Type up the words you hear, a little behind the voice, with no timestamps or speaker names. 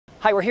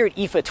Hi, we're here at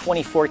IFA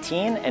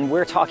 2014, and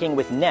we're talking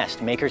with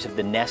Nest, makers of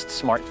the Nest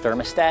Smart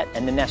Thermostat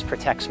and the Nest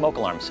Protect smoke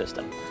alarm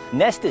system.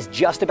 Nest is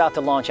just about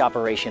to launch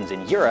operations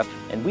in Europe,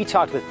 and we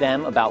talked with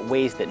them about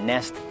ways that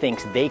Nest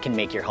thinks they can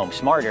make your home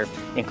smarter,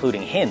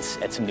 including hints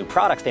at some new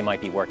products they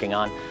might be working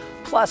on.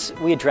 Plus,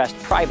 we addressed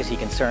privacy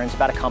concerns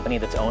about a company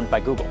that's owned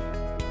by Google.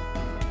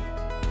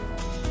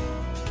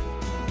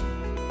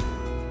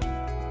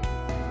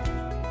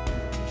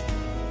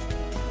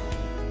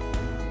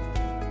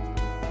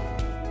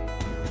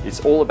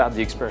 It's all about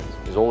the experience.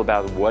 It's all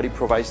about what it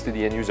provides to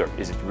the end user.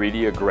 Is it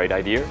really a great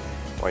idea?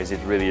 Or is it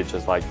really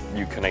just like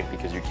you connect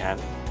because you can?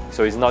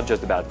 So it's not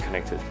just about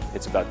connected,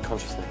 it's about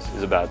consciousness.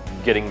 It's about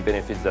getting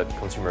benefits that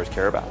consumers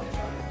care about.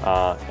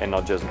 And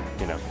not just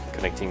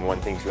connecting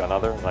one thing to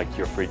another, like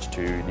your fridge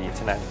to the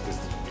internet.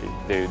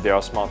 There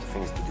are smarter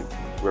things to do.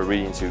 We're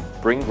really into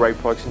bring great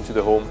products into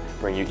the home,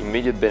 bring you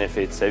immediate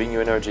benefits, saving you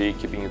energy,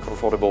 keeping you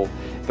comfortable,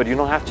 but you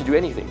don't have to do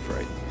anything for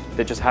it.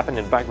 They just happen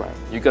in the background.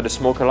 You got a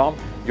smoke alarm,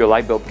 your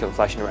light bulb can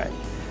flash in red.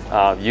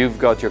 You've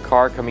got your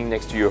car coming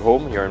next to your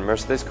home, you're in a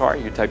Mercedes car,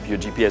 you type your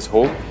GPS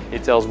home,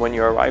 it tells when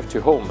you arrive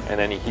to home and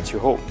then it hits your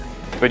home.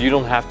 But you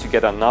don't have to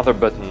get another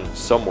button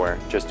somewhere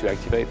just to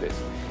activate this.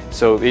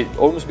 So it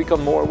almost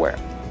becomes more aware.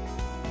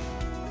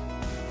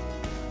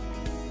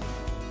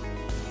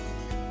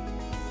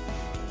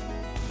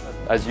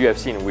 As you have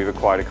seen, we've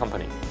acquired a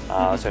company.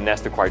 So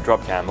Nest acquired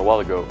Dropcam a while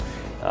ago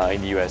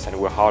in the US, and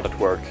we're hard at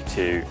work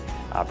to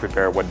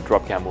prepare what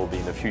Dropcam will be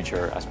in the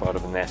future as part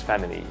of the Nest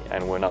family.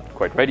 And we're not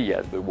quite ready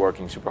yet, but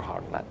working super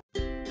hard on that.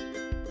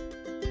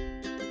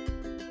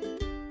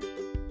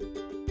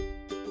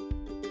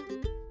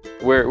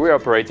 We're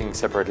operating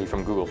separately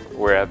from Google.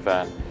 We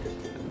have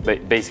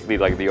basically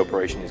like the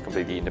operation is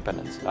completely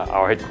independent.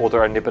 Our headquarters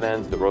are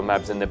independent, the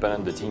roadmap's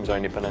independent, the teams are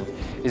independent.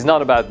 It's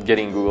not about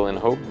getting Google in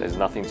home, there's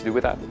nothing to do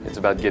with that. It's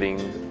about getting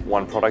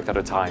one product at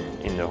a time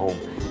in the home.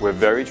 We're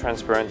very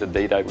transparent, the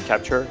data we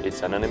capture,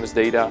 it's anonymous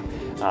data.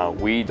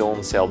 We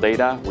don't sell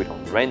data, we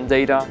don't rent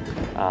data,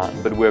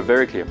 but we're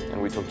very clear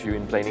and we talk to you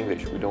in plain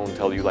English. We don't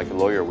tell you like a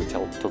lawyer, we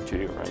talk to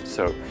you, right?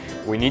 So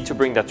we need to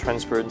bring that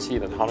transparency,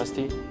 that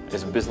honesty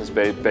as a business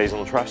based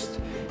on trust,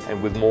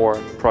 and with more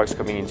products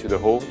coming into the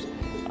homes.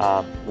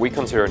 We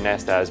consider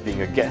Nest as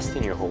being a guest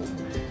in your home.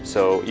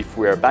 So if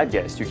we're a bad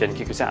guest, you can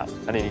kick us out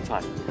at any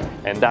time.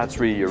 And that's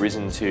really a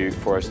reason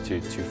for us to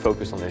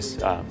focus on this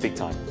big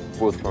time,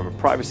 both from a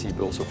privacy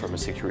but also from a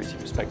security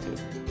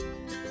perspective.